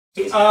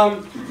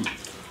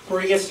Before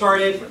we get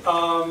started,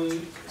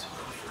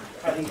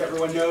 I think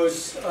everyone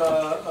knows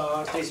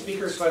today's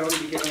speaker, so I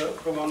don't need to give a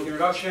prolonged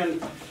introduction.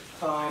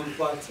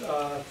 But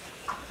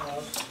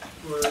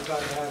we're glad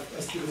to have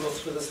Stephen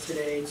Wilkes with us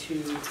today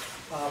to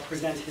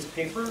present his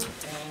paper,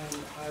 and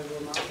I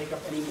will not take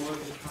up any more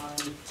of the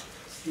time.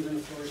 Stephen,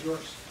 the floor is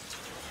yours.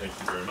 Thank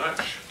you very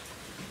much.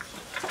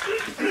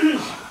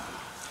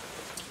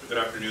 Good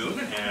afternoon,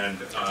 and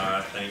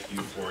thank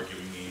you for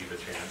giving me the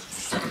chance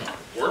to start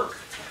off work.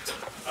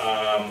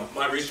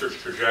 My research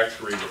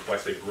trajectory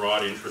reflects a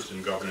broad interest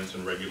in governance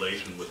and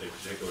regulation with a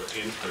particular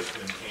interest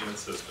in payment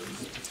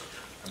systems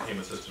and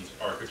payment systems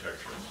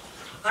architecture.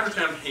 I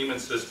understand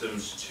payment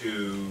systems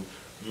to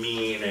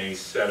mean a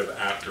set of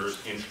actors,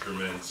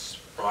 instruments,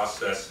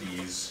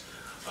 processes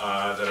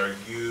that are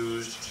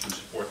used to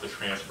support the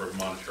transfer of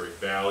monetary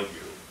value.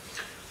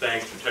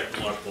 Thanks to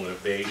technological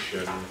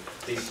innovation,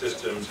 these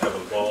systems have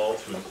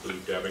evolved to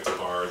include debit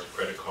cards,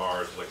 credit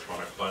cards,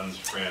 electronic funds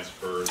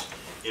transfers,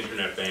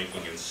 internet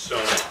banking, and so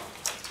on.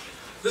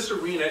 This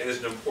arena is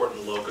an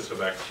important locus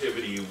of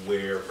activity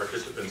where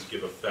participants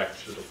give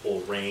effect to the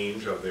full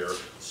range of their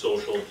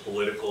social,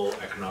 political,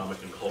 economic,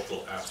 and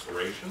cultural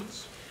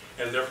aspirations,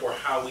 and therefore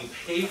how we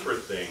pay for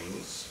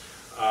things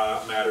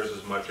matters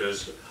as much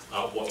as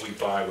what we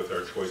buy with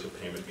our choice of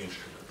payment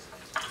instruments.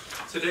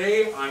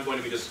 Today, I'm going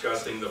to be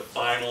discussing the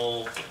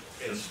final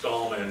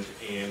installment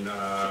in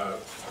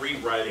 3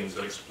 writings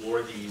that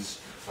explore these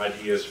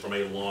ideas from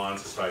a law and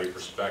society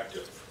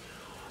perspective.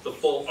 The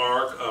full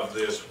arc of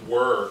this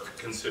work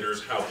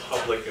considers how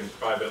public and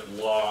private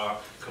law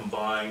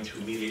combine to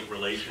mediate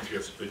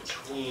relationships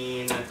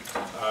between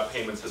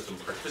payment system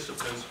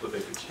participants with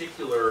a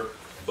particular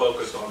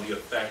focus on the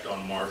effect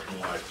on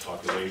marginalized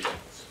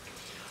populations.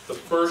 The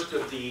first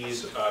of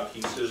these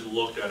pieces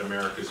looked at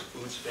America's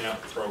food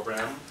stamp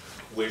program,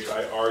 which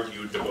I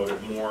argued devoted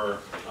more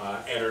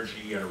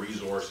energy and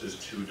resources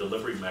to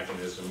delivery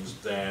mechanisms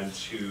than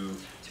to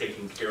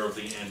taking care of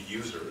the end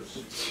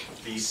users.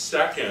 The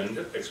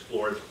second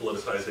explored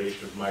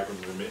politicization of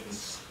migrant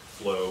remittance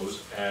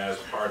flows as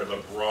part of a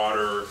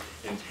broader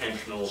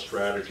intentional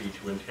strategy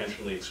to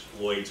intentionally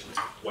exploit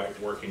white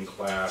working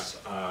class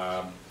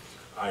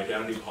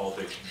identity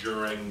politics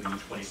during the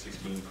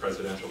 2016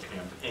 presidential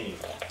campaign.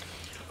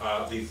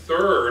 The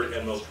third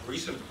and most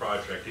recent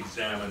project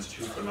examines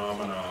 2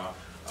 phenomena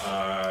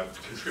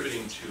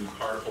contributing to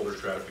cardholder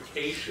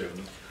stratification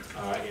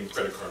in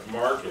credit card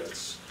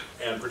markets,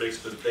 and predicts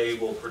that they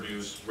will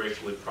produce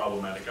racially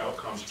problematic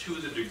outcomes to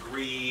the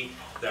degree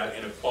that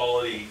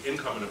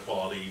income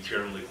inequality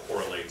generally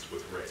correlates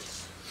with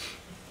race.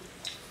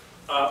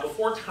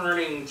 Before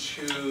turning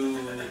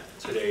to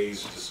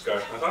today's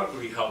discussion, I thought it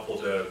would be helpful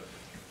to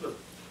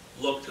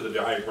look to the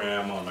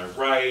diagram on my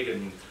right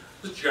and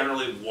just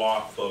generally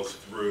walk folks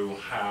through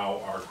how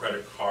our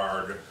credit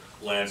card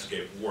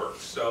landscape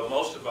works. So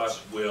most of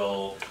us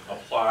will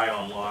apply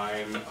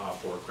online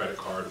for a credit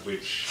card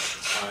which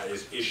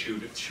is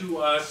issued to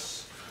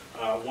us.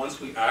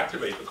 Once we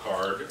activate the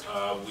card,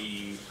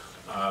 we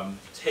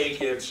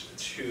take it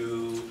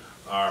to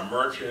our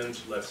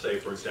merchant. Let's say,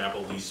 for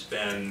example, we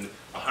spend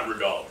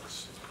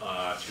 $100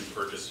 to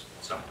purchase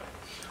something.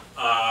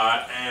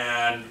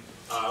 And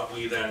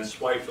we then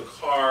swipe the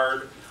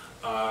card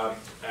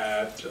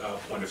at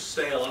point of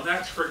sale, and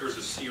that triggers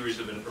a series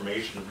of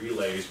information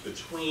relays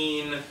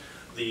between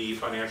the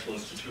financial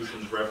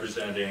institutions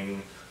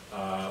representing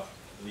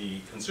the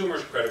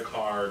consumer's credit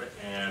card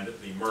and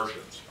the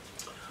merchant.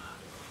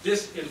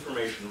 This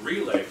information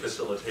relay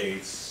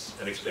facilitates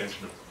an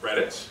extension of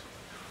credit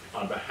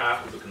on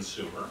behalf of the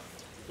consumer,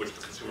 which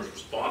the consumer is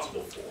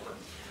responsible for,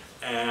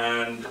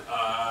 and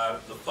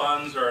the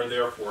funds are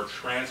therefore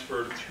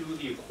transferred to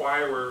the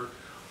acquirer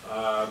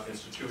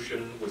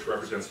institution, which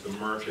represents the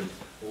merchant,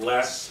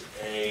 less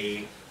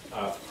a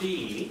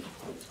fee,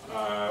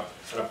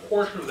 and a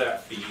portion of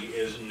that fee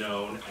is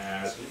known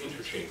as an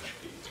interchange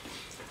fee.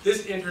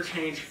 This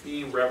interchange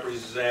fee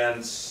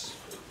represents,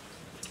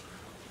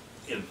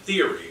 in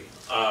theory,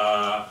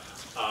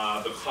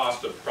 the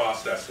cost of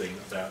processing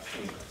that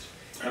payment.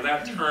 And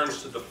that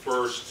turns to the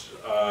first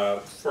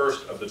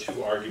of the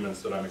 2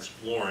 arguments that I'm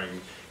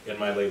exploring in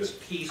my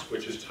latest piece,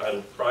 which is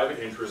titled Private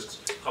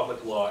Interests,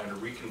 Public Law, and a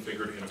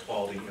Reconfigured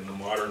Inequality in the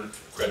Modern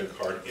Credit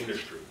Card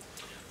Industry.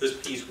 This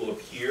piece will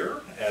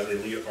appear as a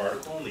lead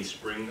article in the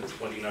spring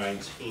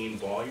 2019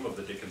 volume of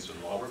the Dickinson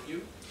Law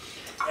Review.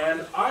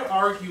 And I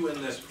argue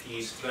in this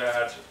piece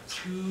that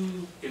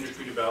 2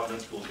 industry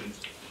developments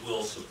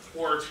will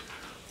support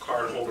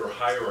cardholder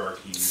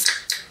hierarchies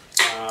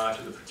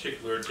to the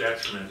particular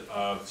detriment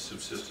of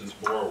subsistence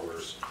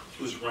borrowers,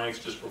 whose ranks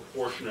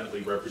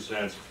disproportionately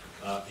represent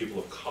people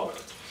of color.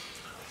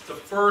 The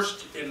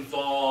first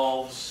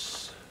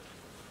involves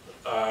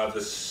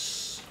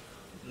this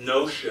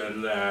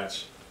notion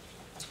that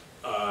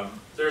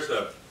there's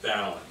a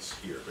balance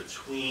here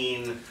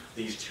between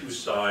these 2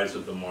 sides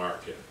of the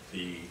market,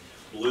 the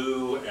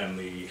blue and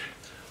the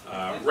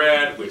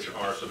red, which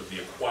are sort of the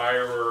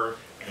acquirer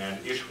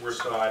and issuer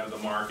side of the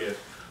market,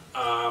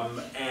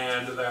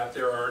 and that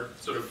there are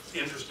sort of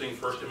interesting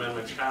First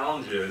Amendment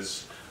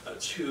challenges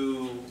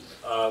to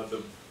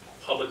the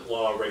public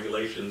law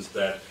regulations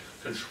that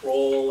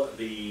control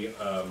the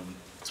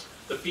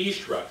fee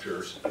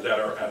structures that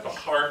are at the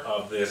heart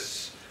of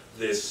this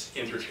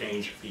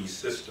interchange fee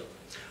system.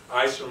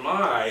 I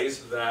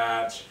surmise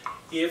that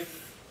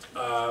if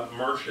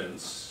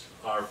merchants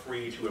are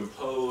free to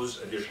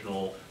impose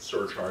additional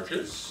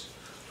surcharges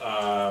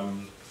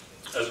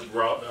as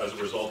a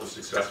result of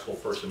successful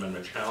First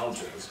Amendment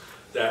challenges,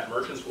 that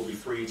merchants will be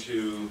free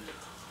to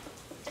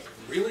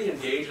really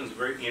engage in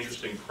very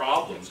interesting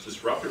problems,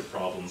 disruptive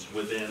problems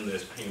within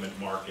this payment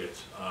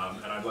market.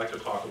 And I'd like to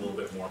talk a little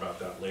bit more about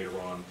that later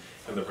on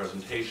in the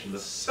presentation. The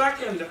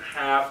second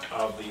half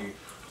of the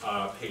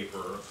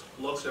paper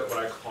looks at what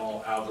I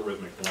call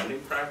algorithmic lending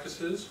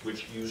practices,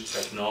 which use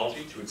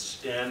technology to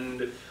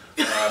extend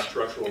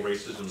structural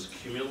racism's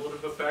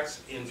cumulative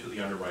effects into the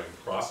underwriting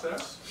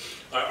process.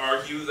 I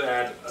argue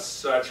that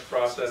such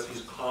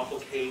processes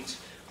complicate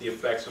the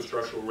effects of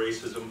structural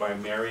racism by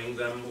marrying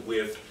them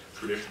with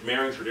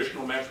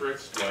traditional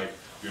metrics like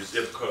your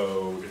zip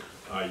code,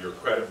 your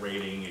credit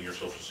rating, and your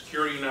social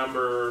security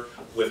number,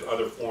 with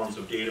other forms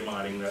of data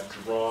mining that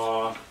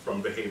draw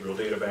from behavioral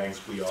data banks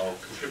we all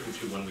contribute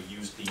to when we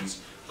use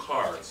these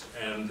cards.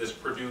 And this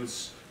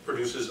produces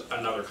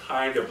another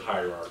kind of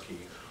hierarchy,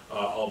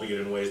 albeit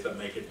in ways that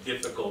make it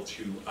difficult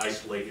to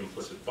isolate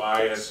implicit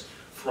bias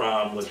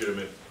from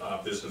legitimate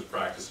business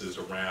practices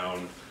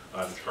around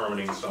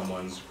determining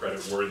someone's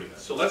credit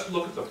worthiness. So let's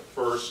look at the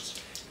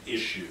first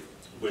issue,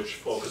 which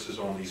focuses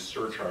on these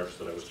surcharges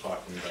that I was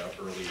talking about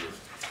earlier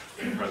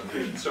in the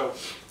presentation. So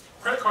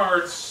credit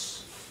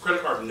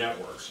card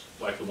networks,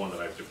 like the one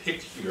that I've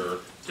depicted here,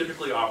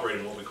 typically operate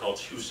in what we call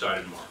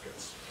two-sided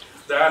markets.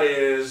 That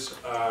is,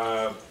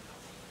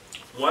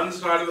 one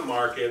side of the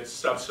market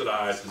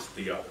subsidizes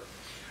the other.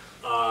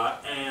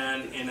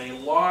 And in a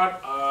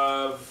lot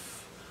of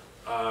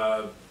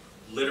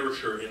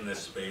literature in this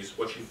space,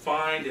 what you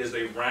find is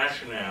a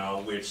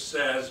rationale which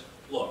says,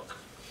 look,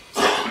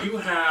 you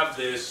have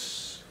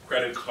this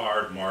credit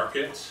card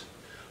market,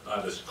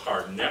 this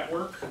card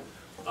network.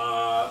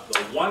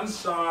 The one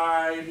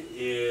side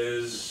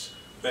is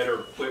better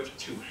equipped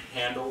to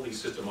handle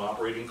these system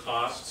operating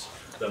costs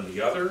than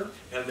the other,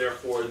 and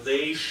therefore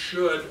they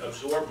should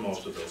absorb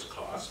most of those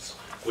costs,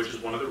 which is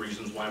one of the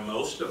reasons why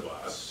most of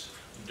us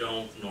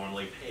don't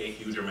normally pay a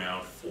huge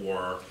amount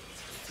for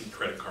the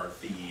credit card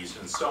fees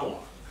and so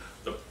on.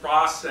 The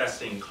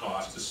processing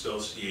costs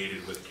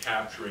associated with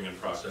capturing and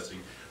processing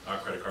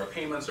credit card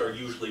payments are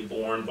usually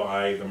borne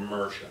by the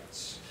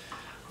merchants.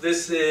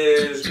 This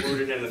is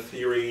rooted in the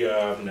theory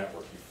of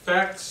network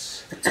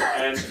effects,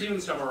 and Stephen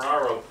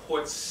Semeraro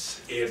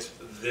puts it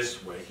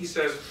this way. He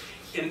says,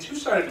 in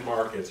two-sided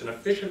markets, an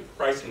efficient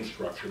pricing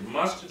structure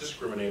must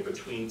discriminate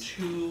between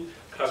two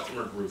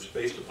customer groups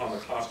based upon the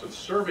cost of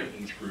serving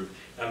each group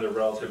and their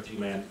relative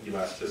demand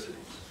elasticities.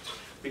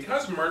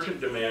 Because merchant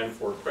demand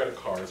for credit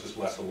cards is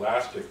less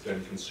elastic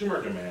than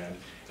consumer demand,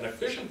 an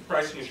efficient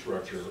pricing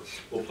structure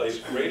will place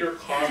greater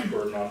cost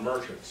burden on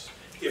merchants.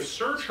 If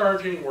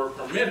surcharging were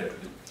permitted,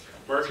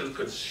 merchants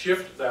could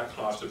shift that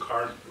cost to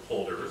card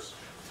holders,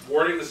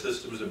 thwarting the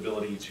system's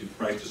ability to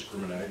price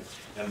discriminate,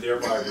 and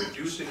thereby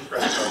reducing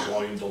credit card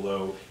volume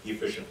below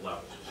efficient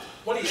levels.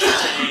 What he's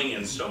saying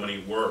in so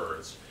many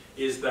words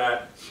is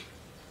that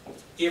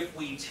if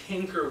we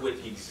tinker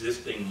with the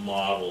existing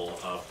model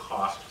of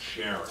cost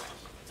sharing,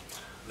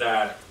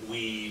 that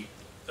we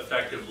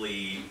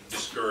effectively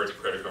discourage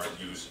credit card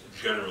use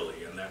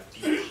generally, and that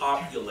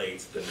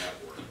depopulates the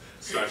network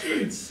such that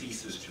it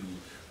ceases to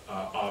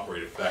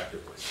operate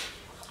effectively.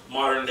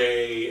 Modern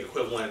day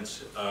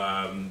equivalent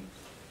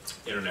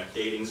internet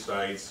dating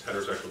sites,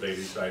 heterosexual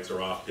dating sites,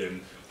 are often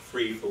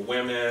free for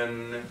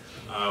women,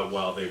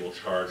 while they will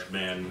charge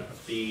men a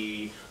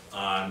fee.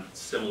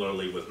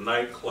 Similarly with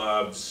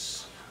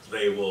nightclubs,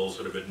 they will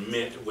sort of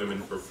admit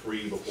women for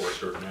free before a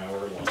certain hour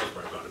while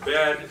they're gone to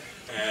bed,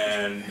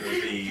 and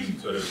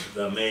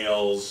the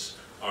males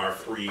are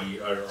free,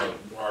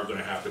 are going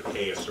to have to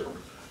pay a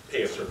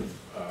certain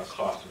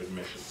cost of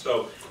admission.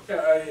 So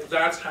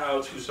that's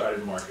how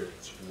two-sided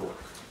markets work.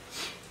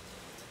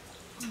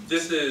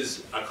 This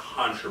is a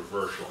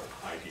controversial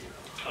idea,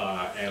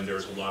 and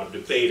there's a lot of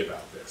debate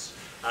about this.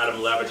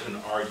 Adam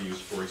Levitin argues,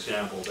 for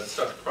example, that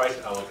such price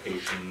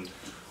allocation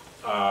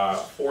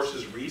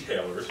forces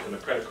retailers in the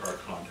credit card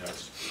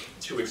context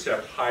to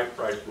accept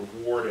high-priced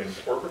reward and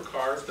corporate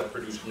cards that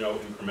produce no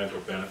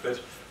incremental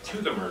benefit to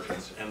the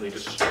merchants, and they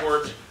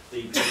distort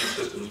the payment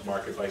systems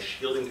market by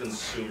shielding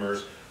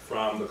consumers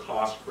from the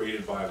cost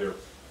created by their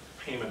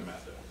payment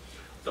method.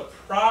 The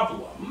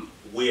problem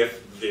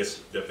with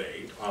this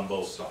debate on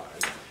both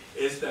sides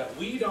is that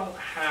we don't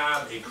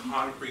have a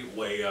concrete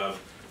way of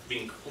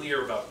being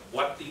clear about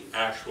what the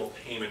actual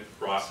payment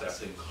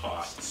processing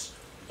costs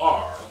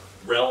are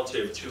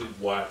relative to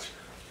what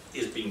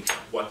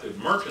the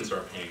merchants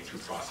are paying to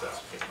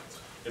process payments.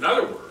 In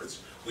other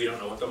words, we don't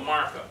know what the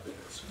markup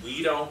is.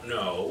 We don't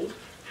know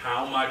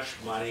how much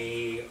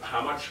money,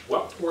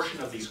 what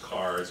portion of these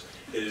cards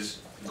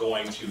is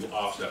going to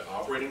offset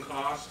operating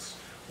costs,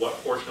 what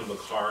portion of the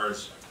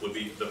cards would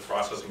be the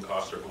processing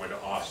costs are going to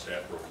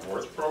offset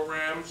rewards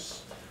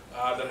programs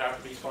that have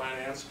to be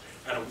financed,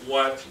 and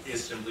what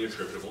is simply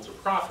attributable to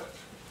profit,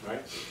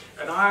 right?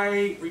 And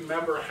I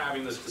remember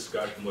having this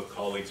discussion with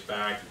colleagues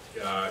back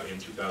in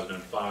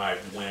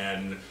 2005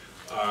 when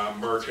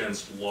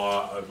merchants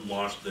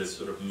launched this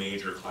sort of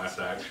major class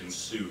action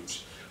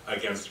suit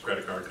against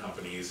credit card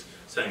companies,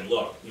 saying,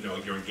 look, you know,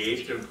 you're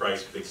engaged in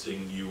price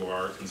fixing, you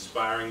are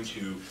conspiring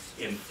to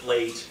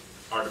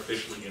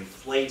artificially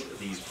inflate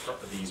these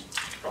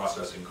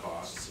processing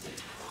costs.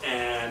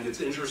 And it's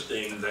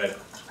interesting that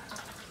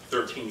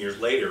 13 years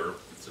later,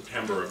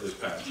 September of this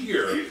past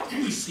year,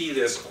 we see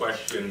this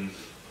question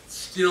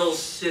still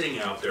sitting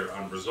out there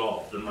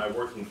unresolved. And my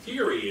working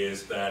theory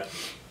is that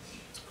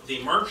the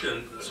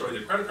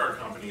credit card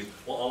companies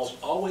will almost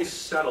always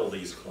settle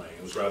these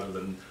claims rather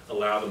than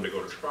allow them to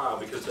go to trial,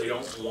 because they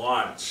don't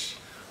want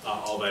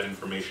all that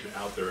information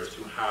out there as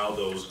to how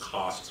those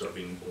costs are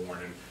being borne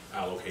and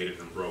allocated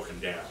and broken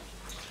down.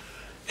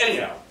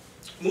 Anyhow,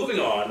 moving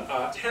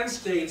on, 10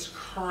 states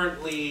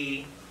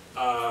currently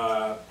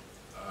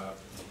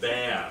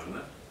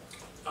ban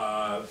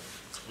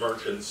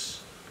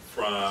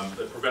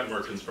prevent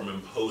merchants from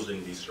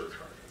imposing these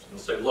surcharges. And they'll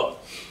say, look,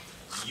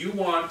 you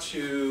want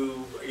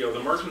to, the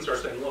merchants are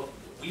saying, look,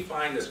 we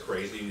find this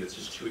crazy, it's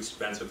just too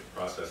expensive to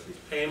process these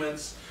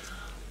payments.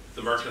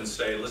 The merchants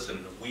say,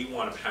 listen, we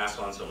want to pass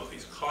on some of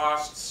these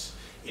costs.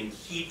 In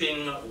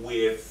keeping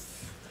with,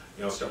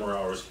 similar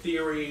hours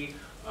theory,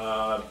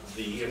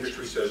 the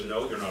industry says,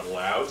 no, you're not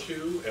allowed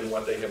to. And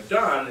what they have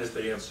done is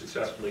they have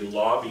successfully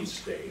lobbied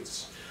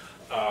states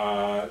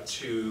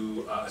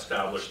to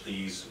establish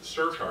these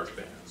surcharge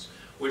bans,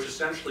 which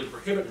essentially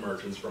prohibit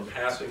merchants from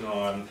passing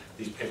on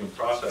these payment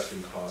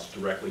processing costs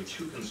directly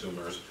to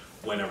consumers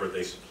whenever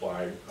they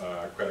supply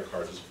credit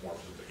cards as forms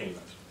of payment.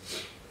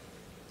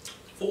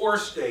 4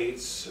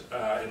 states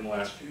in the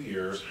last few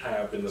years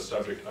have been the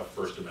subject of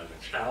First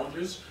Amendment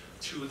challenges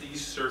to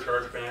these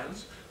surcharge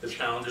bans. The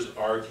challenges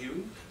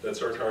argue that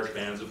surcharge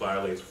bans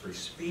violate free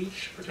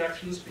speech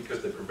protections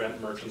because they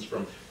prevent merchants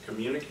from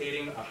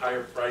communicating a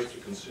higher price to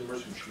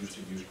consumers who choose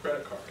to use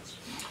credit cards.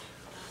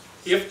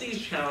 If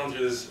these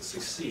challenges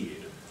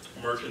succeed,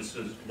 merchants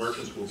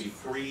will be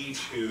free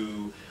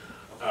to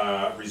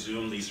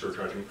resume these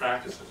surcharging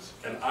practices.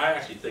 And I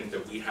actually think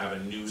that we have a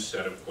new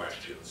set of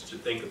questions to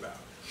think about.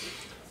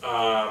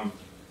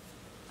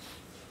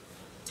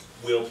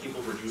 Will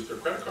people reduce their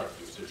credit card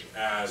usage,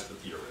 as the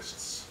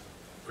theorists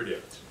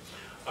predict?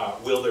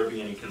 Will there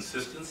be any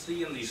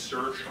consistency in the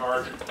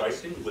surcharge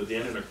pricing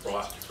within and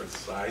across different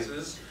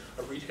sizes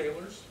of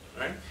retailers?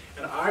 Right?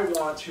 And I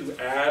want to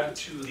add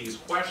to these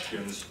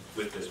questions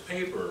with this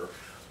paper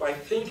by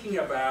thinking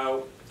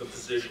about the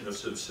position of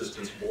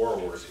subsistence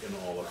borrowers in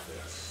all of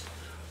this.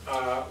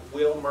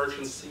 Will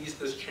merchants seize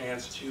this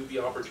chance to be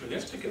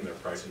opportunistic in their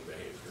pricing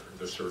behavior,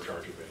 their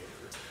surcharging behavior,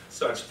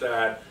 such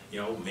that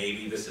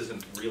maybe this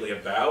isn't really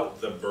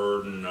about the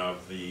burden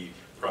of the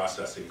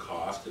processing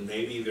cost, and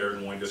maybe they're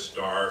going to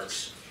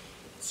start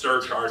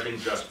surcharging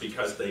just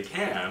because they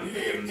can,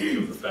 in view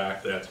of the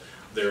fact that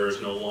there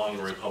is no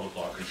longer a public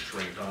law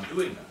constraint on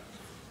doing that.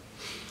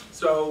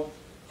 So,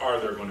 are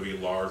there going to be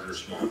large or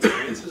small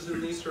variances in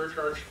these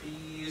surcharge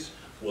fees?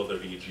 Will there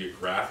be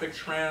geographic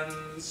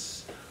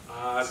trends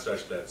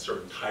such that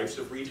certain types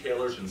of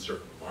retailers in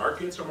certain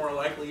markets are more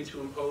likely to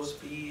impose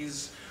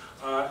fees?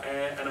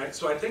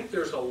 So I think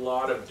there's a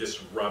lot of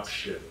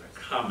disruption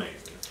coming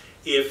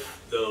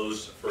if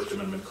those First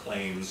Amendment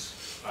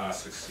claims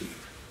succeed.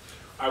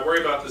 I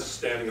worry about the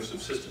standing of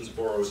subsistence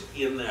borrowers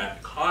in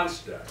that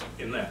context,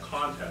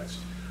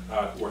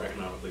 who are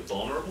economically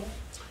vulnerable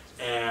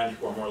and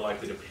who are more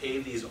likely to pay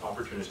these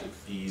opportunistic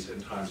fees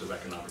in times of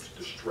economic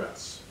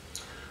distress.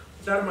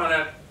 With that in mind,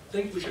 I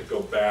think we should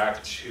go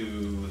back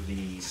to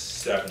the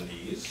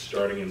 70s.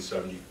 Starting in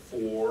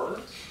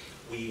 74,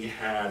 we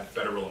had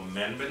federal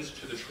amendments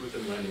to the Truth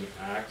in Lending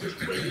Act which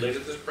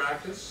regulated this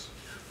practice,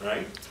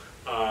 right?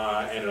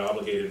 And it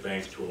obligated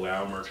banks to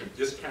allow merchant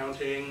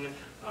discounting,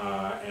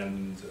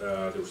 and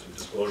there were some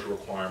disclosure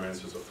requirements.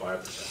 There was a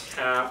 5%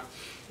 cap.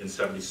 In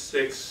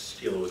 76,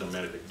 TILA was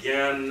amended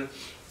again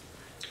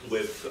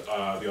with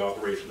the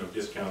operation of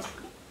discounts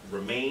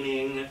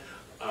remaining.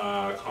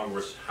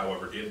 Congress,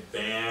 however, did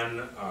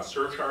ban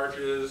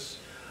surcharges.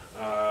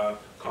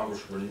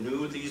 Congress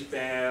renewed these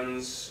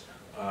bans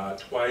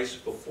twice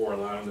before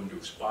allowing them to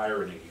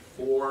expire in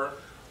 '84.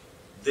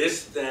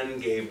 This then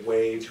gave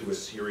way to a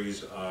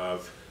series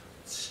of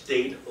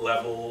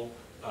state-level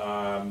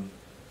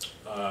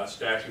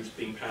statutes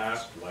being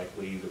passed,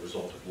 likely the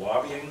result of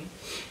lobbying.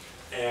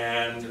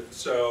 And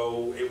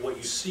so what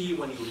you see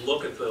when you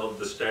look at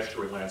the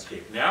statutory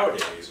landscape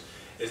nowadays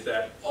is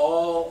that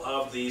all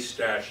of these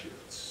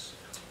statutes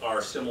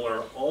are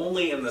similar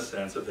only in the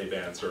sense that they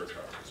ban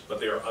surcharges,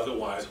 but they are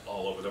otherwise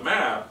all over the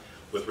map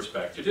with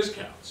respect to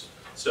discounts.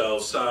 So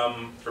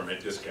some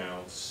permit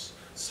discounts,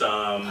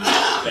 some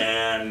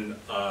ban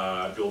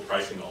dual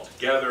pricing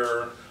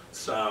altogether,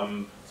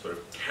 some sort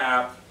of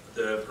cap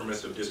the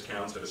permissive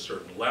discounts at a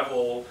certain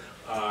level,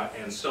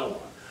 and so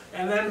on.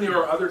 And then there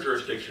are other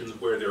jurisdictions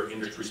where there are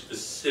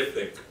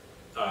industry-specific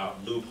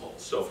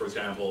loopholes. So, for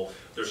example,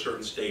 there are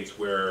certain states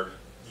where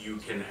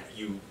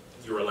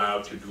you're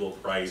allowed to dual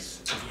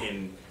price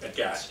at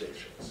gas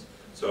stations.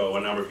 So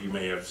a number of you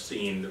may have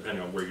seen,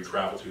 depending on where you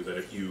travel to, that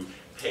if you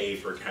pay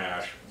for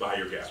cash, buy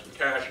your gas with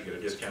cash, you get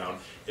a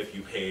discount. If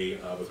you pay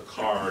with a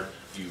card,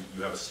 you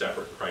have a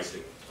separate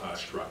pricing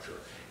structure.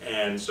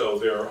 And so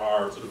there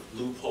are sort of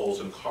loopholes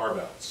and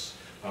carve-outs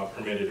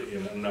permitted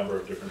in a number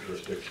of different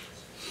jurisdictions.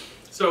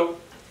 So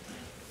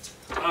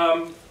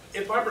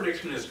if my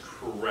prediction is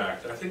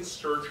correct, I think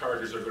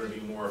surcharges are going to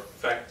be more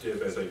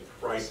effective as a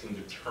pricing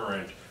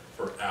deterrent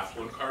for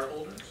affluent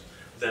cardholders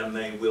than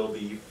they will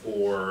be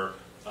for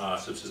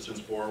subsistence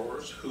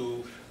borrowers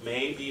who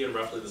may be in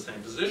roughly the same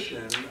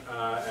position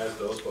as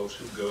those folks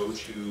who go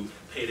to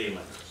payday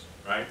lenders,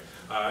 right?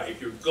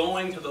 If you're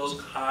going to those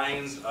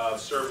kinds of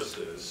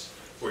services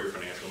for your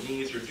financial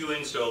needs, you're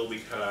doing so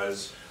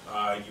because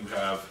you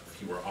have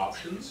fewer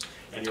options,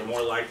 and you're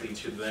more likely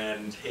to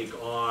then take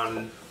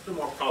on the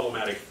more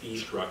problematic fee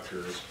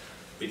structures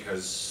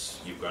because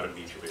you've got to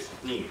meet your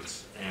basic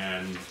needs,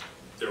 and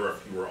there are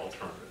fewer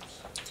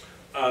alternatives.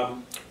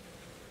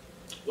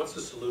 What's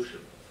the solution?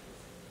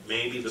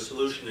 Maybe the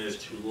solution is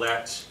to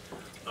let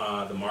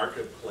the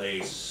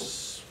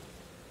marketplace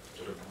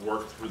sort of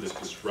work through this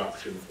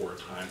disruption for a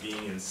time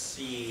being and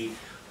see,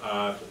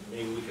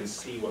 maybe we can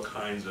see what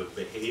kinds of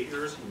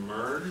behaviors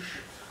emerge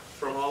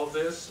from all of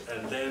this,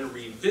 and then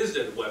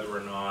revisit whether or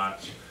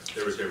not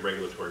there is a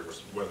regulatory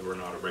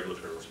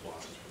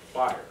response is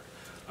required.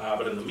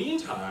 But in the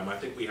meantime, I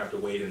think we have to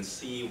wait and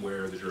see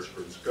where the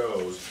jurisprudence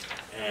goes,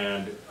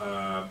 and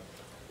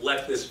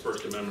let this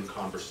First Amendment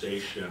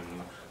conversation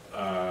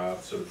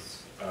sort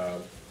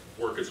of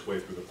work its way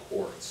through the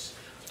courts.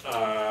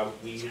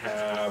 We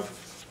have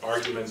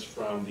arguments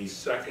from the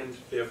 2nd,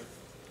 5th,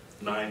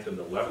 9th, and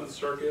 11th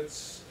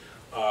circuits.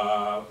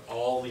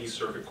 All these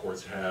circuit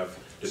courts have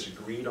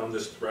disagreed on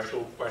this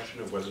threshold question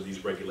of whether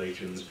these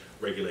regulations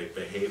regulate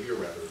behavior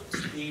rather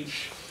than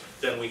speech.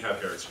 Then we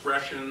have hair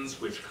expressions,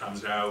 which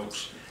comes out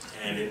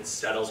and it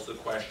settles the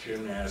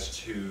question as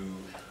to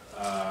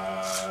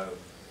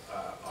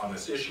on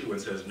this issue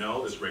and says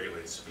no, this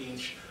regulates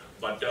speech,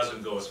 but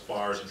doesn't go as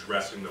far as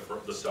addressing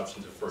the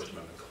substantive First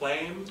Amendment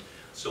claim.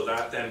 So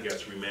that then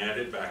gets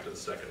remanded back to the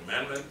Second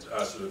Amendment,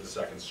 so to the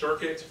Second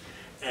Circuit,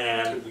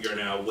 and we are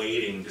now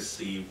waiting to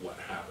see what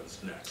happens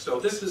next. So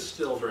this is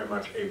still very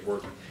much a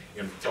work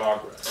in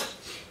progress.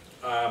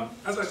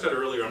 As I said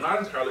earlier, I'm not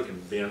entirely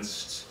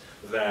convinced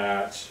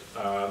that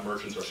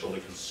merchants are solely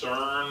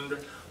concerned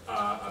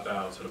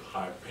about sort of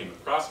high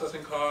payment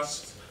processing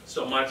costs,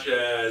 so much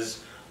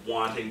as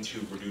wanting to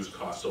reduce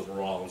costs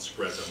overall and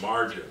spread their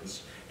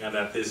margins, and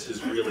that this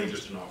is really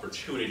just an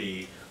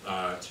opportunity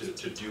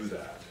to do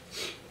that.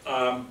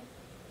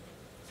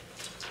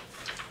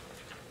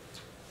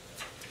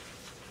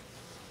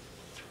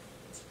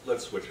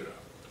 Let's switch it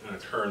up. I'm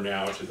going to turn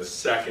now to the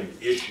second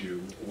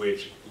issue,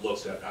 which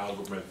looks at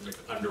algorithmic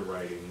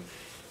underwriting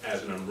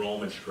as an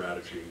enrollment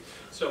strategy.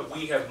 So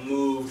we have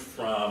moved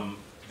from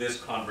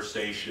this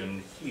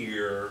conversation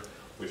here,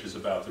 which is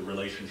about the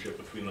relationship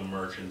between the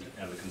merchant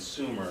and the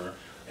consumer,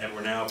 and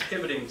we're now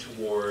pivoting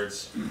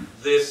towards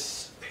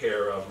this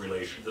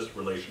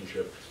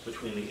relationship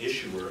between the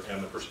issuer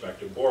and the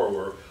prospective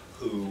borrower,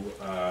 who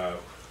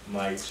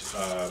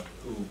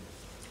who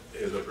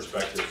is a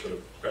prospective sort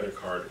of credit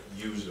card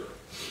user.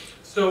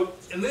 So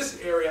in this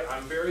area,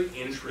 I'm very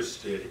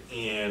interested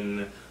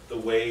in the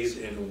ways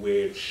in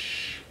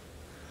which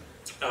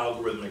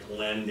algorithmic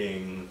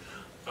lending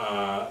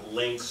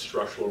links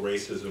structural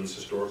racism's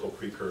historical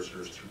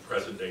precursors to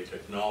present-day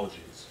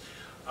technologies.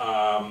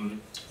 And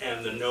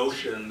the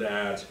notion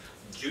that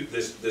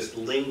this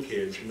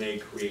linkage may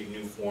create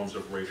new forms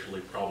of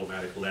racially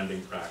problematic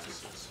lending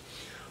practices.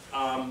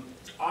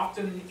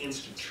 Often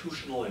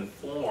institutional in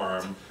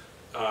form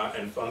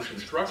and function,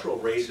 structural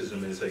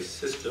racism is a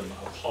system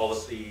of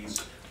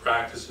policies,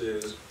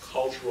 practices,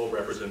 cultural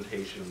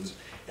representations,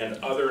 and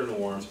other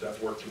norms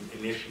that work to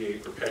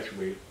initiate,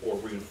 perpetuate, or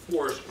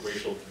reinforce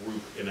racial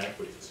group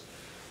inequities.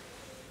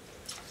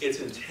 Its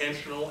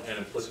intentional and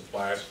implicit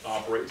bias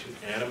operate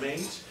to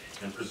animate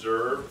and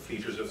preserve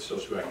features of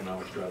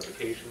socioeconomic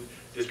stratification,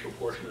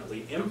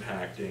 disproportionately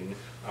impacting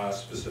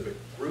specific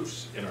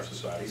groups in our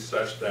society,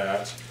 such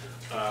that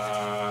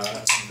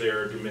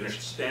their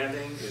diminished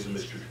standing is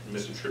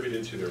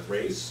misattributed to their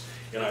race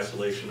in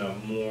isolation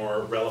of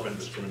more relevant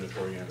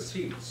discriminatory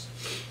antecedents.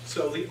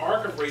 So the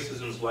arc of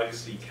racism's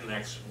legacy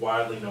connects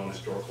widely known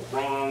historical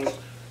wrongs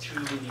to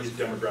these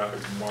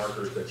demographic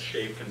markers that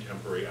shape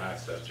contemporary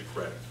access to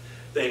credit.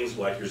 Things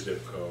like your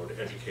zip code,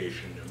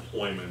 education,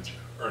 employment,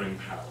 earning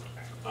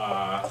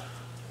power.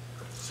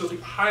 So the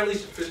highly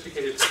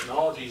sophisticated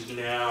technologies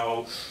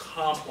now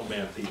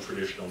complement the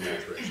traditional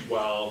metrics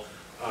while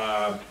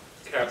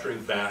capturing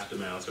vast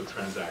amounts of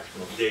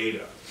transactional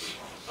data.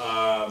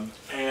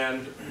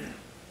 And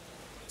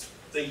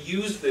they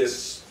use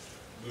this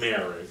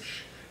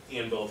marriage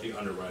in both the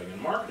underwriting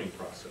and marketing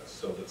process,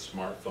 so that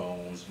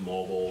smartphones,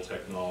 mobile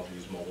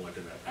technologies, mobile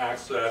internet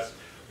access,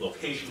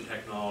 location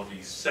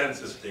technologies,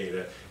 census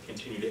data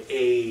continue to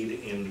aid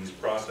in these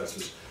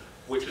processes,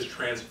 which has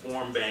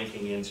transformed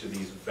banking into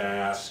these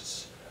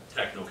vast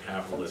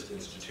techno-capitalist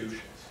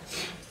institutions.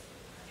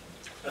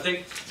 I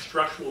think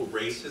structural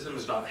racism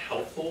is not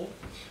helpful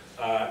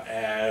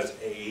as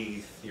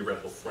a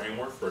theoretical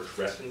framework for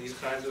addressing these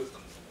kinds of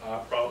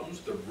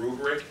problems. The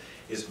rubric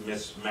is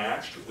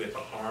mismatched with the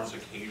harms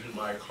occasioned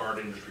by card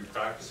industry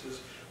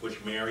practices,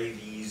 which marry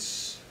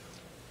these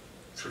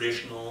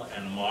traditional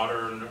and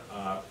modern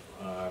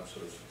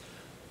sort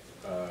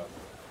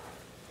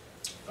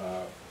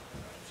of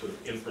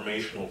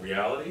informational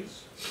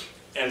realities.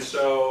 And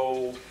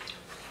so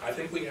I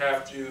think we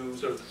have to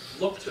sort of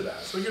look to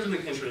that. So here's an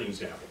interesting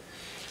example.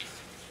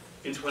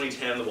 In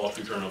 2010, the Wall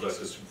Street Journal does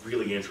this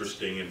really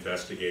interesting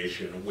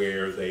investigation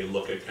where they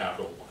look at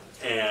Capital One.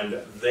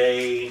 And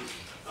they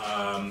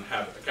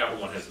Capital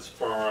One has this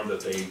firm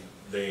that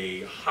they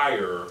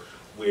hire,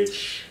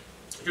 which,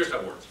 here's how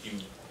it works. You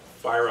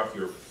fire up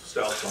your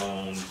cell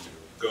phone, you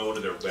go to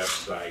their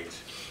website.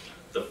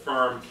 The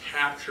firm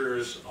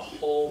captures a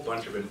whole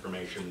bunch of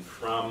information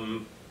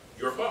from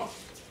your phone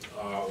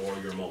or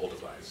your mobile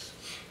device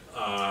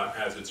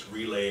as it's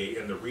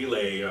the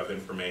relay of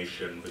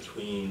information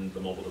between the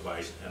mobile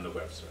device and the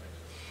website.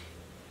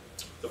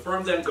 The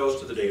firm then goes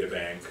to the data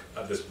bank,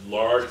 this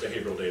large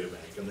behavioral data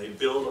bank, and they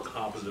build a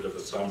composite of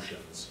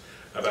assumptions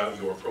about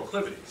your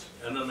proclivities.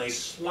 And then they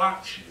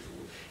slot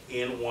you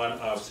in one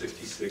of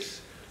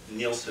 66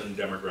 Nielsen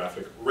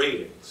demographic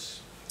ratings.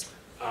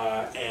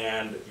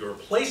 And your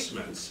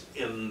placement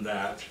in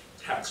that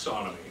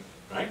taxonomy,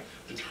 right,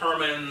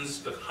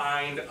 determines the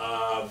kind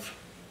of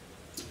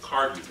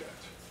card you get.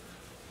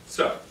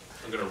 So,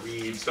 I'm going to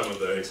read some of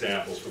the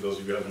examples for those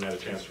of you who haven't had a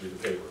chance to read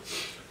the paper.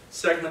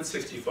 Segment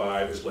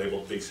 65 is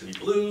labeled Big City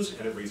Blues,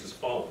 and it reads as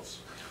follows.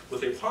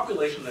 With a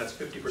population that's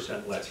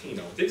 50%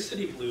 Latino, Big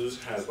City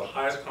Blues has the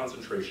highest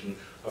concentration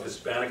of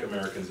Hispanic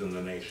Americans in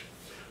the nation.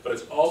 But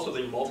it's also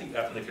the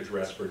multi-ethnic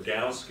address for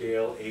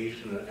downscale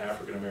Asian and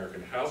African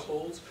American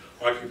households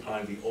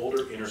occupying the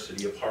older inner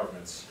city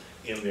apartments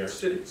in their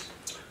cities.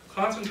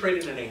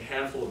 Concentrated in a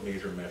handful of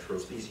major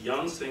metros, these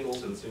young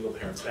singles and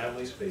single-parent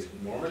families face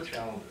enormous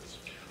challenges: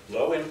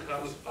 low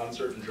incomes,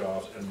 uncertain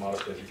jobs, and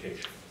modest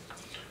education.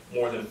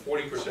 More than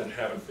 40%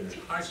 haven't finished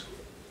high school.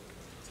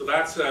 So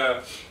that's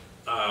a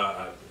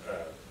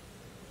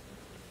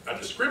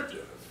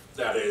descriptive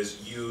that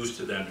is used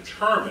to then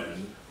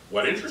determine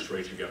what interest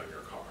rate you get on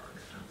your card,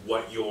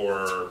 what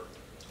your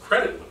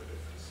credit limit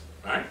is,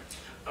 right?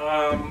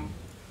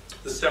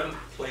 The 7th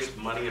place,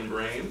 Money and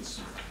Brains.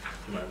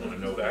 You might want to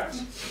know that.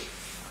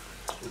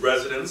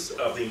 Residents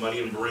of the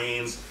Money and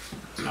Brains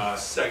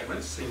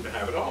segment seem to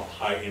have it all: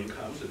 high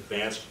incomes,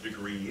 advanced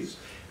degrees,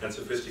 and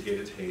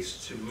sophisticated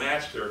tastes to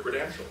match their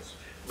credentials.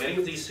 Many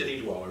of these city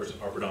dwellers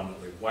are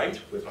predominantly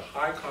white, with a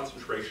high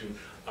concentration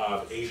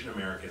of Asian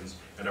Americans,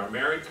 and are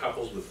married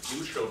couples with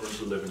few children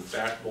who live in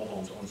fashionable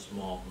homes on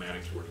small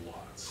manicured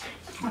lawns.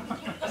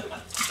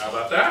 How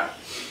about that?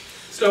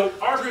 So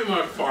Audrey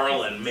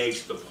McFarlane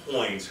makes the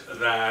point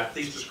that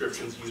these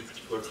descriptions use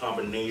particular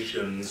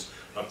combinations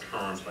of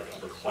terms like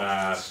upper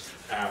class,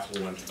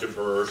 affluent,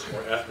 diverse,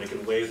 or ethnic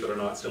in ways that are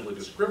not simply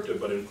descriptive,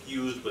 but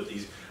infused with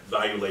these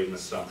value-laden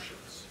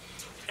assumptions.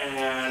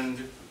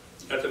 And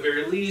at the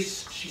very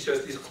least, she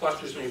says these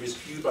clusters may be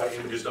skewed by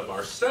images of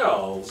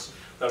ourselves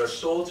that are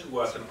sold to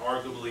us and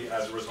arguably,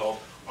 as a result,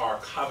 are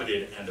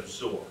coveted and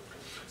absorbed.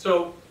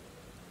 So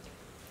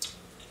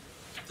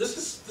this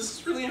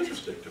is really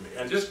interesting to me.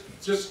 And just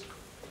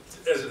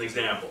as an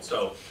example,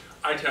 so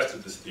I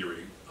tested this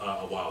theory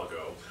a while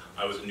ago.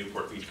 I was in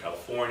Newport Beach,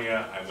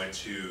 California. I went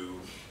to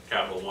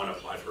Capital One,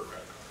 applied for a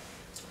credit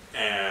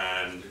card,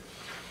 and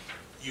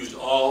used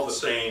all the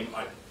same.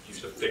 I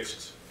used a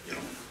fixed,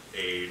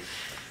 age,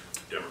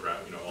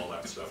 demographic, all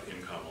that stuff,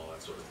 income, all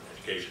that sort of thing,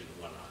 education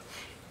and whatnot.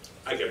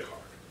 I get a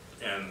card,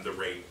 and the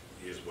rate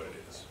is what it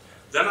is.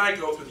 Then I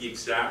go through the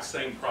exact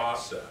same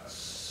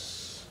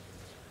process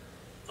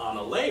on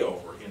a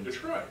layover in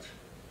Detroit.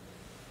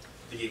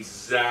 The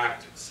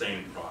exact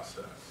same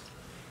process.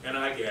 And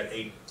I get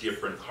a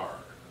different card,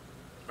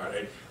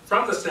 right?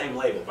 From the same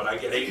label, but I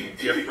get a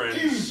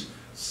different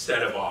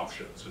set of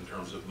options in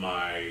terms of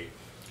my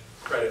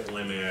credit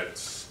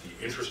limits,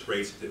 the interest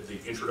rates, the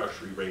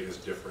introductory rate is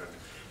different.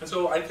 And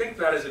so I think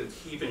that is in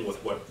keeping with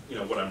what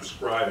I'm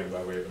describing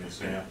by way of an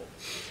example.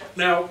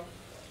 Now,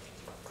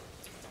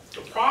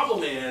 the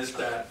problem is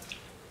that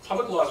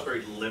public law is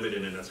very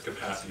limited in its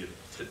capacity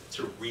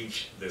to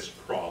reach this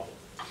problem.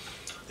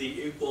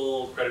 The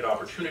Equal Credit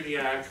Opportunity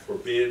Act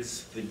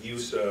forbids the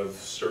use of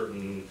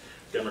certain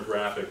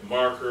demographic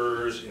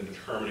markers in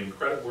determining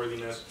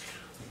creditworthiness,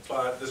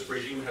 but this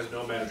regime has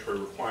no mandatory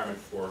requirement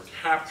for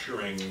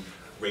capturing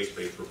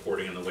race-based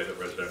reporting in the way that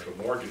residential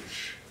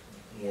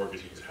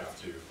mortgagees have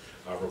to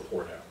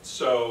report out.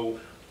 So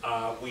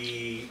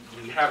we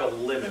have a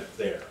limit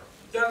there.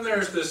 Then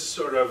there's this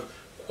sort of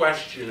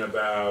question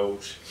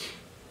about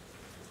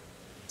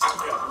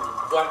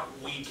what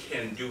we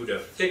can do to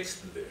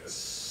fix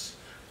this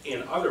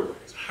in other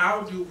ways.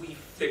 How do we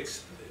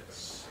fix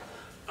this?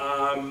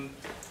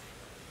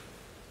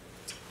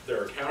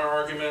 There are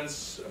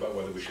counter-arguments about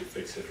whether we should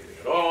fix anything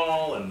at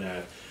all, and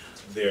that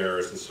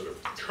there's this sort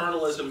of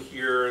paternalism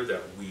here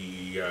that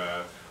we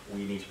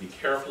need to be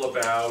careful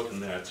about,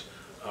 and that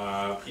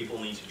people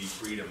need to be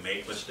free to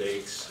make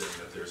mistakes, and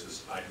that there's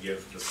this idea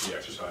of the free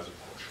exercise of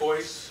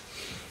choice.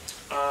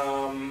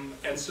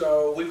 And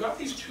so we've got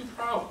these two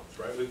problems,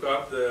 right? We've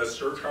got the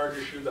surcharge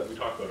issue that we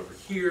talked about over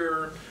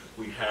here.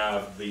 We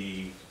have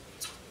the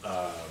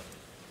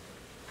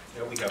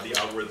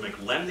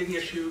algorithmic lending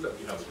issue that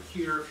we have over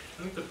here.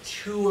 I think the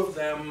two of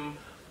them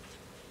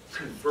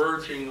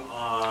converging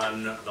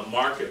on the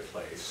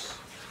marketplace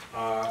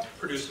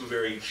produce some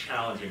very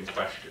challenging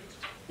questions.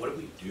 What do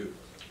we do?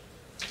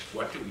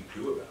 What do we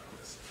do about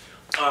this?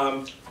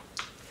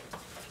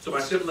 So my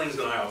siblings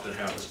and I often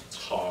have this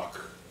talk,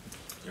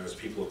 as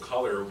people of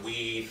color.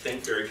 We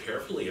think very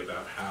carefully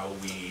about how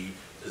we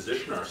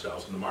position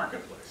ourselves in the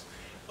marketplace.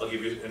 I'll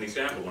give you an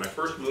example. When I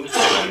first moved to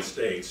the United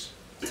States,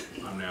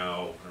 I'm now,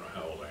 I don't know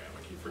how old I am,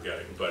 I keep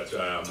forgetting, but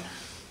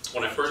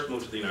when I first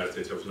moved to the United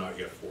States, I was not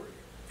yet 40.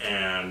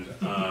 And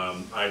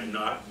I had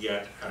not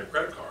yet had a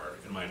credit card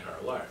in my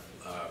entire life.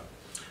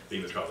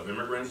 Being the child of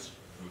immigrants,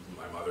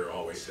 my mother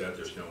always said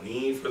there's no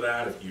need for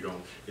that. If you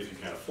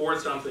can't afford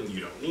something, you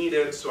don't need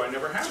it. So I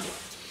never had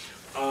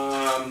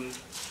one.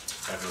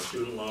 Had no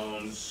student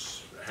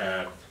loans,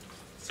 had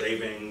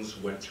savings,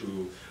 went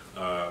to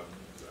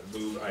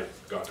I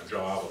got a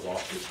job, a law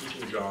school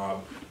teaching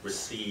job,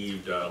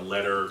 received a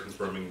letter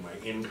confirming my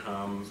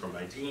income from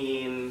my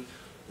dean,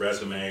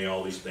 resume,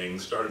 all these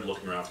things, started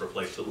looking around for a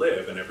place to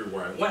live, and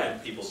everywhere I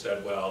went, people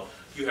said, well,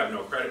 you have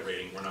no credit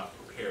rating, we're not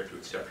prepared to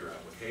accept your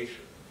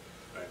application.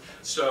 Right?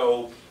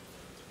 So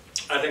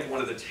I think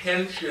one of the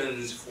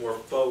tensions for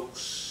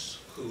folks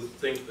who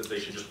think that they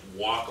should just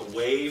walk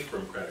away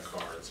from credit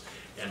cards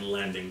and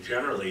lending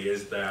generally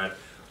is that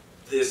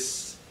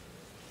this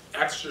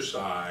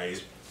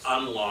exercise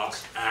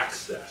unlocks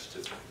access to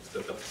things,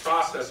 that the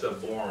process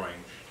of borrowing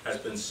has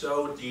been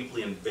so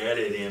deeply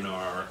embedded in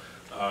our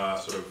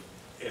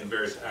in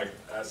various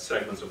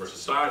segments of our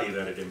society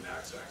that it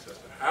impacts access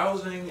to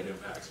housing, it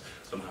impacts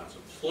sometimes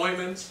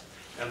employment,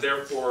 and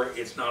therefore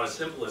it's not as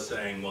simple as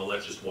saying, well,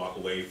 let's just walk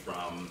away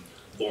from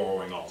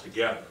borrowing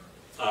altogether.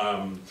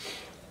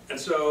 And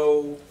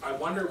so I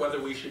wonder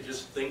whether we should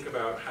just think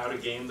about how to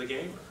game the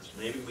gamers.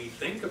 Maybe we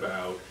think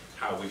about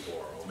how we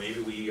borrow.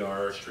 Maybe we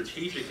are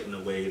strategic in the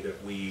way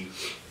that we,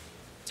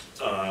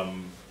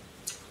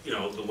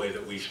 the way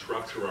that we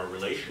structure our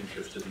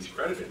relationships to these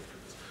credit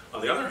instruments.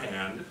 On the other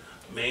hand,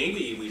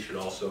 maybe we should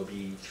also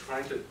be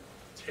trying to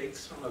take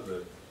some of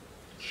the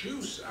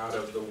juice out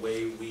of the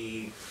way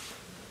we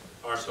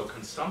are so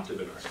consumptive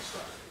in our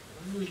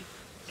society.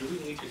 Do we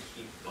need to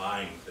keep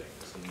buying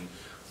things and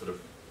sort of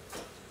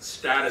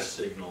status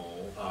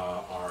signal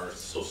our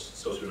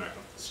socioeconomic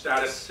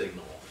status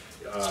signal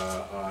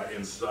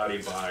in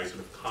society by sort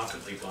of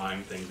constantly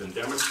buying things and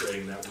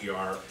demonstrating that we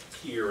are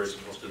here as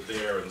opposed to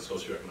there in the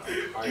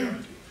socioeconomic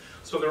hierarchy?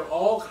 So there are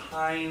all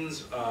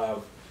kinds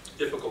of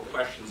difficult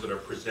questions that are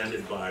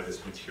presented by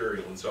this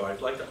material, and so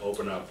I'd like to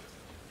open up,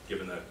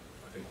 given that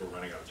I think we're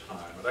running out of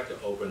time, I'd like to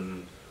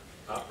open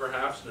up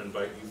perhaps and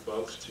invite you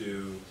folks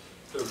to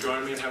sort of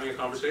join me in having a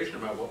conversation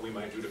about what we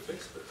might do to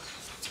fix this.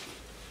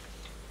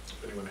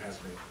 If anyone has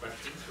any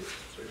questions or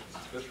observations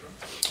in this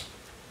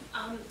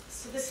room.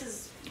 So this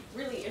is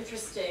really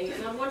interesting,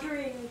 and I'm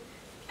wondering,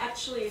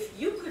 actually, if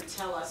you could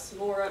tell us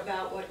more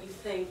about what you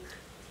think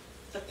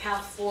the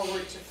path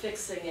forward to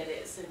fixing it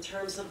is, in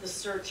terms of the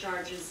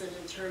surcharges and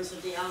in terms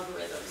of the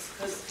algorithms,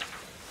 because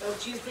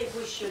do you think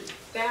we should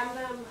ban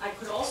them? I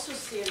could also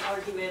see an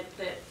argument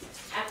that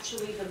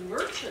actually the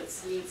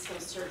merchants need some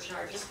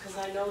surcharges, because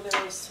I know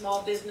there are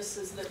small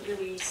businesses that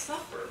really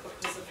suffer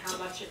because of how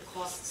much it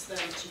costs them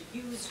to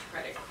use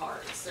credit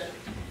cards. And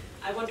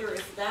I wonder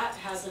if that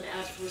has an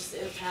adverse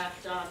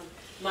impact on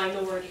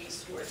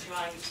minorities who are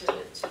trying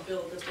to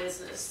build a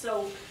business.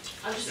 So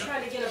I'm just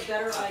trying to get a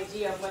better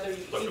idea of whether you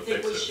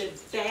think we should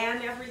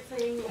ban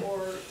everything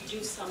or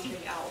do something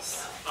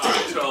else.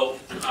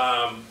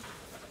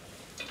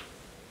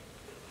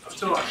 I'm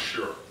still not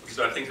sure, because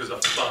I think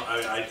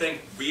I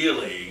think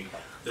really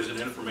there's an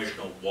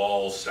informational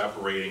wall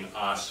separating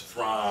us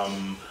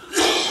from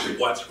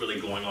what's really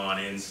going on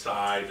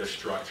inside the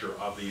structure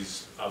of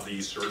these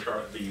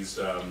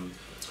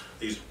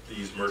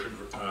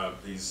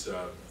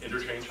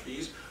interchange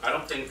fees. I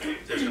don't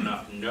think there's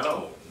enough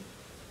known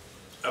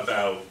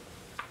about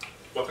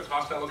what the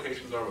cost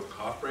allocations are, what the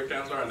cost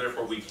breakdowns are, and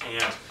therefore we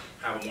can't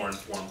have a more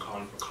informed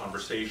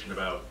conversation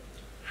about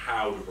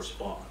how to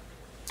respond.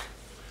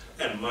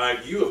 And my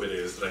view of it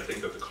is that I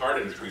think that the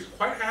card industry is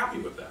quite happy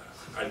with that.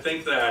 I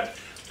think that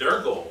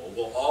their goal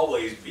will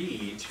always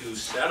be to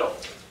settle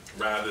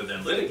rather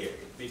than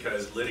litigate,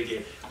 because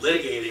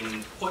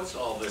litigating puts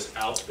all this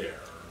out there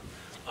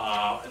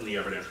in the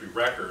evidentiary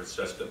record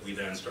such that we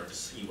then start to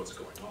see what's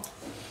going on.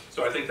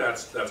 So I think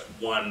that's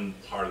one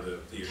part of the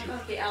issue. How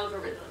about the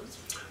algorithms?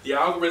 The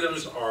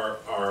algorithms are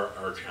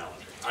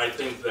challenging. I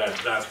think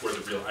that's where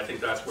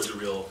the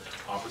real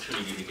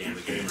opportunity to game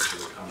the gamers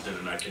really comes in,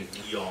 and I think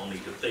we all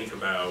need to think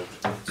about,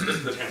 so this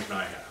is the tension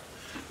I have.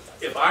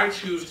 If I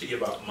choose to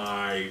give up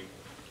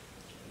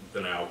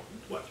the now,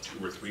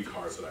 2 or 3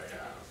 cars that I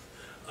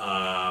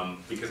have,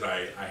 because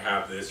I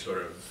have this sort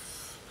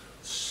of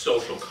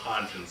social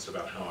conscience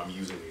about how I'm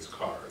using these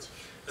cards,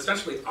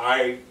 essentially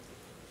I'm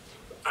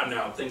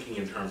now thinking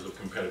in terms of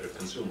competitive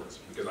consumerism,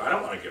 because I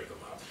don't want to give them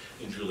up.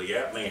 And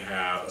Juliet may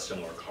have a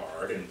similar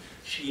card, and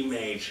she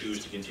may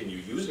choose to continue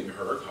using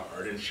her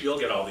card, and she'll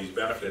get all these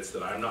benefits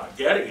that I'm not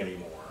getting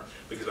anymore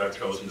because I've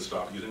chosen to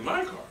stop using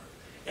my card.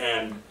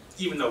 And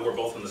even though we're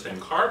both in the same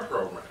card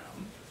program,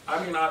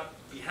 I may not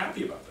be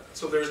happy about that.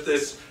 So there's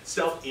this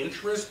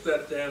self-interest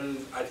that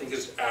then I think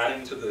is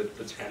adding to the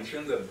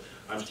tension that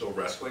I'm still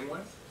wrestling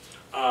with.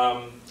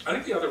 I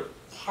think the other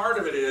part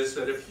of it is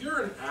that if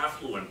you're an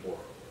affluent borrower,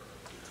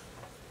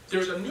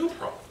 there's a new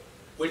problem,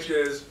 which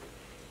is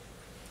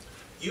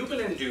you've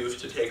been induced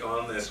to take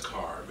on this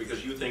card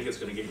because you think it's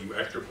going to get you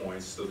extra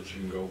points so that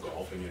you can go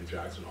golfing in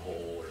Jackson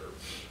Hole or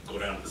go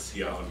down to the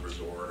Sea Island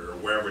Resort or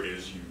wherever it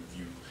is you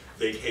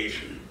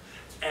vacation.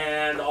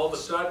 And all of a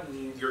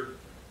sudden, you're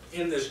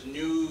in this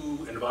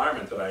new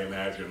environment that I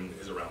imagine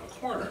is around the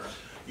corner.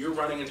 You're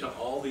running into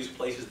all these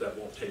places that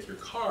won't take your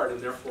card, and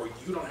therefore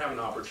you don't have an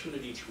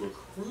opportunity to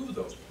accrue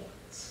those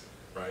points,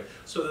 right?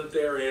 So that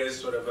there is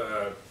sort of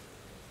a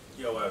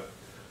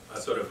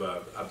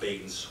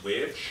bait and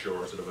switch,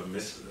 or sort of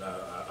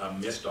a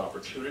missed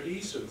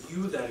opportunity. So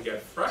you then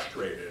get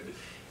frustrated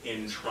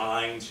in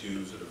trying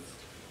to sort of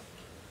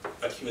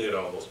accumulate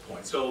all those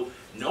points. So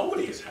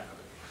nobody is happy,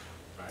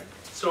 right?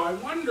 So I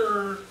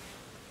wonder,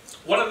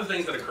 one of the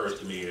things that occurs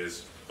to me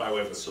is, by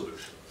way of a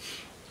solution,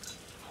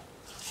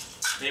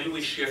 maybe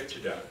we shift to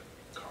debit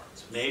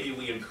cards. Maybe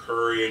we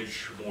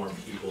encourage more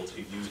people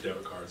to use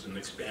debit cards and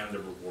expand the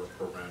reward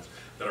programs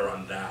that are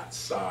on that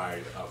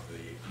side of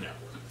the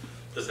network.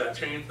 Does that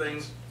change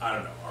things? I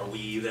don't know. Are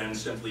we then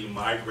simply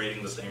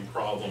migrating the same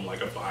problem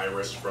like a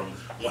virus from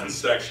one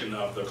section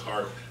of the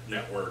card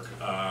network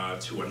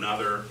to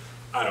another?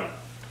 I don't know.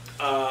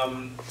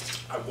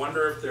 I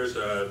wonder if there's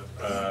a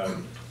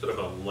sort of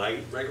a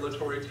light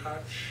regulatory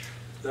touch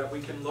that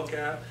we can look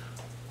at.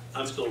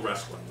 I'm still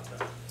wrestling with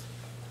that.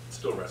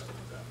 Some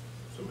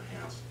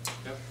hands.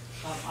 Yep.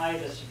 I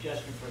had a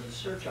suggestion for the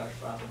surcharge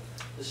problem.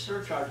 The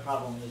surcharge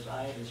problem, as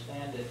I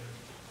understand it,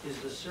 is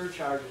the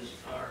surcharges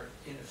are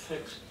in a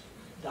fixed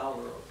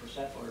dollar or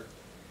percent or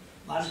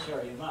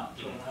monetary amount.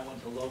 So when I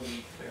went to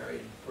Logan Ferry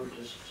and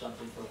purchased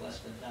something for less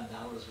than $10,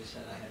 they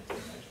said I had to pay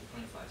an extra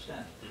 25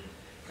 cents.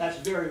 That's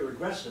very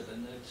regressive,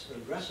 and it's the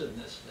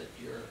regressiveness that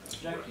you're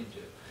objecting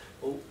to.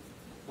 Well,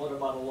 what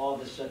about a law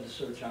that said the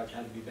surcharge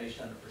had to be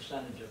based on a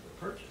percentage of the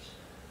purchase,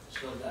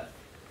 so that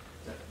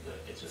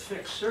it's a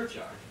fixed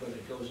surcharge, but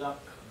it goes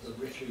up the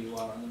richer you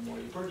are and the more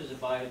you purchase.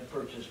 If I had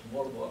purchased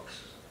more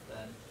books,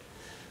 then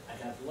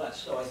I'd have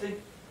less. So I think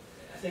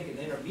an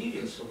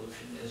intermediate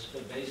solution is to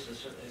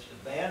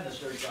ban the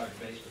surcharge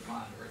based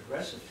upon a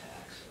regressive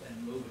tax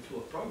and move it to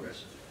a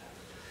progressive tax.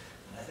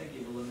 And I think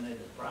you've eliminated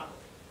the problem.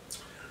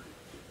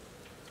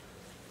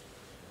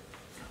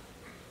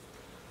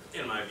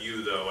 In my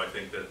view, though, I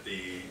think that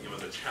the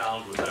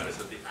challenge with that is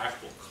that the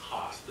actual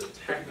cost, the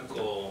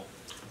technical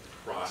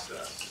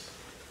process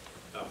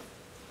of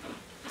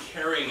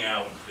carrying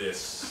out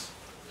this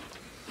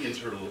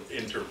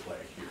interplay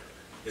here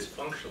is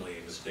functionally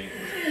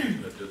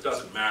indistinguishable. It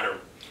doesn't matter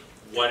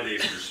what it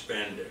is you're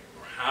spending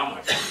or how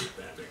much you're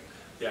spending.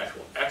 The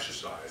actual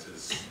exercise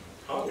is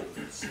probably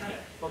the same.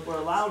 But we're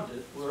allowed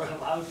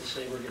to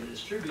say we're going to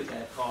distribute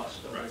that cost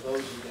over Right.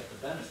 those who get the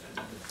benefit,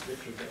 and the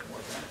richer get more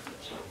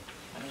benefit. So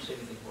I don't see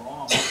anything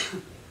wrong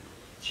with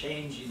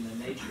changing the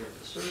nature of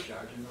the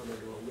surcharge in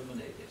order to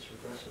eliminate its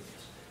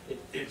regressiveness.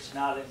 It's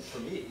not, for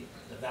me,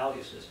 the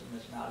value system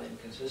is not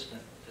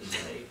inconsistent to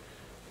say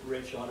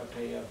rich ought to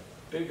pay a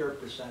bigger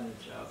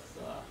percentage of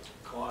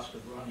the cost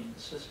of running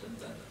the system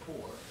than the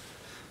poor.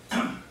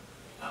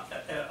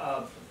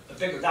 A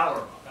bigger dollar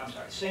amount, I'm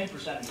sorry, same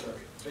percentage for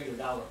a bigger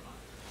dollar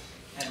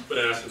amount. But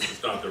in essence,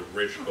 it's not the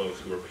rich folks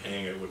who are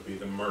paying it, it would be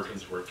the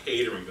merchants who are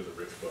catering to the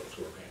rich folks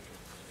who are paying it.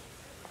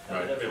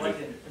 Right. They're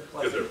reflecting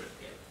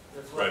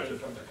right.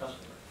 from the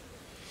customer.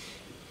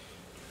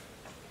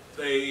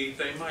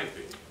 They might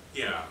be,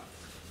 yeah.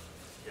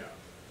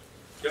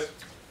 Yes?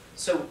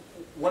 So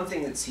one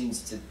thing that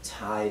seems to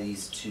tie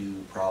these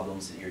two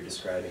problems that you're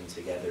describing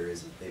together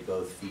is that they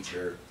both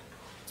feature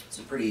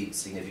some pretty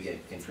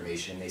significant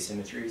information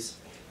asymmetries.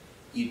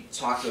 You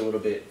talked a little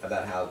bit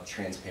about how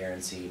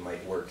transparency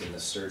might work in the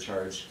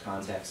surcharge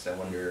context. I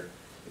wonder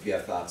if you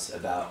have thoughts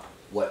about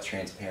what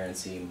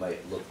transparency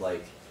might look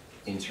like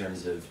in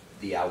terms of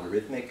the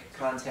algorithmic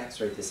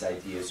context, right? This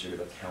idea of sort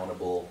of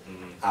accountable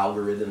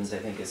algorithms, I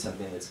think, is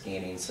something that's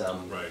gaining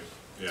some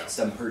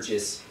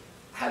purchase.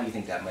 How do you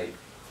think that might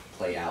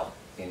play out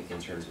in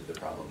terms of the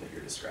problem that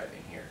you're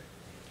describing here?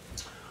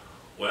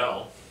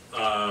 Well,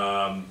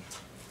 I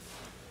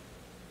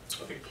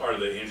think part of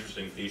the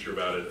interesting feature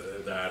about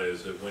it, that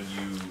is that when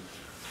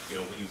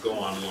when you go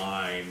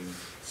online,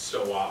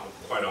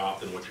 quite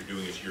often what you're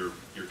doing is you're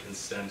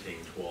consenting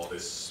to all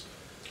this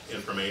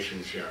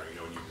information sharing.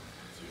 When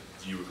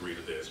do you agree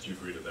to this? Do you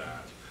agree to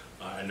that?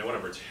 And no one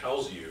ever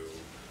tells you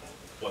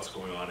what's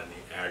going on in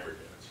the aggregate.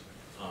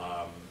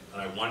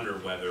 And I wonder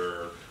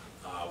whether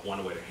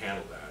one way to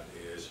handle that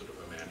is sort of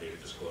a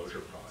mandated disclosure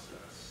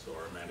process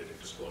or a mandated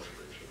disclosure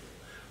regime.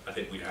 I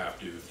think we'd have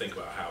to think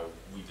about how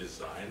we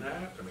design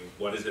that. I mean,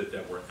 what is it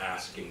that we're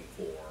asking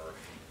for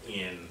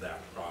in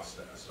that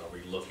process? Are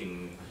we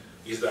looking,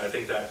 because I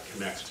think that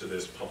connects to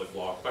this public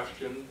law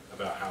question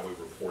about how we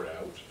report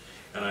out.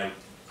 And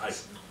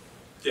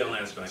Dale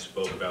Nance and I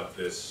spoke about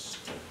this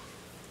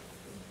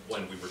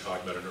when we were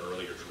talking about an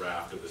earlier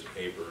draft of this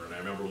paper, and I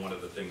remember one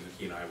of the things that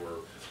he and I were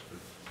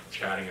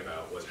chatting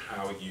about was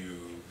how you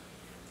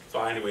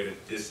find a way to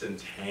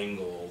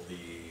disentangle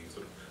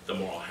the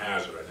moral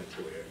hazard. I think,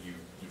 Julia, you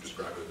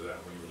described it as that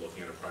when you were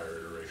looking at a prior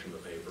iteration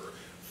of the paper,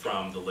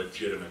 from the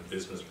legitimate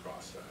business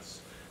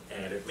process.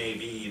 And it may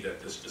be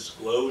that this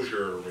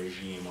disclosure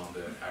regime on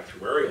the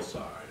actuarial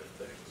side of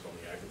things, on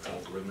the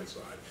algorithmic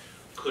side,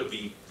 could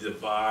be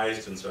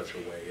devised in such a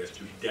way as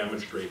to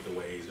demonstrate the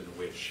ways in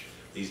which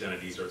these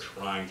entities are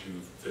trying to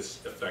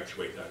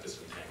effectuate that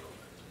disentanglement.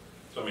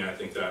 So I mean, I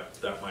think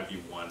that might be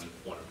one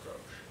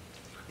approach.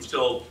 I'm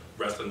still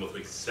wrestling with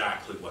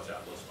exactly what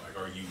that looks like.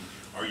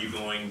 Are you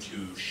going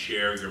to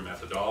share your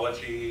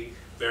methodology,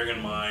 bearing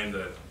in mind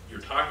that you're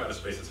talking about a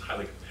space that's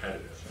highly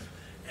competitive,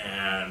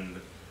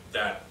 and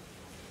that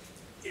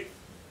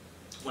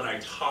when I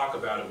talk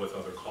about it with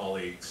other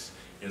colleagues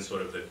in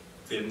sort of the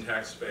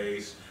fintech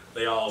space,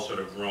 they all sort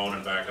of groan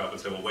and back up and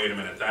say, well, wait a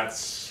minute,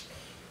 that's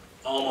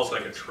almost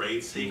like a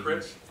trade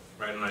secret,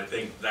 right? And I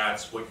think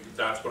that's what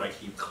I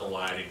keep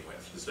colliding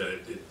with, is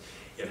that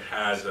it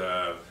has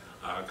a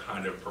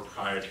kind of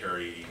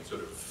proprietary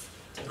sort of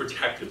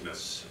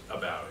protectiveness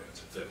about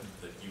it, that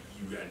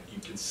you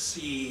can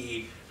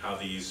see how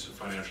these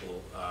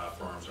financial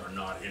firms are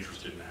not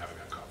interested in having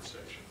that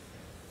conversation.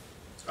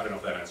 I don't know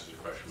if that answers your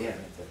question. Yeah.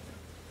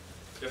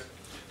 Yes?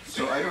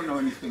 So I don't know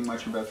anything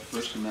much about the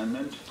First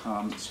Amendment,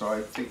 so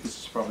I think this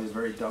is probably a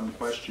very dumb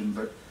question,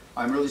 but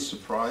I'm really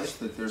surprised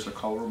that there's a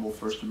colorable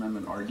First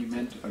Amendment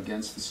argument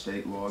against the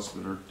state laws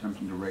that are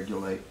attempting to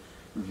regulate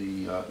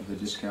the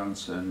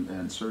discounts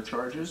and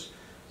surcharges.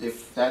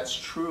 If that's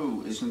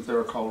true, isn't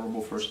there a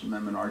colorable First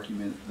Amendment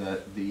argument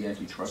that the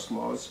antitrust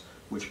laws,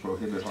 which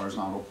prohibit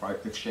horizontal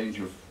exchange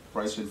of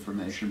price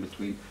information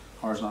between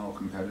horizontal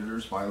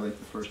competitors, violate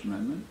the First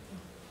Amendment?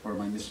 Or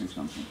am I missing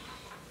something?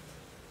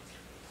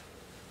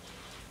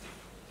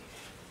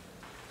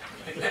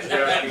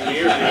 Yeah,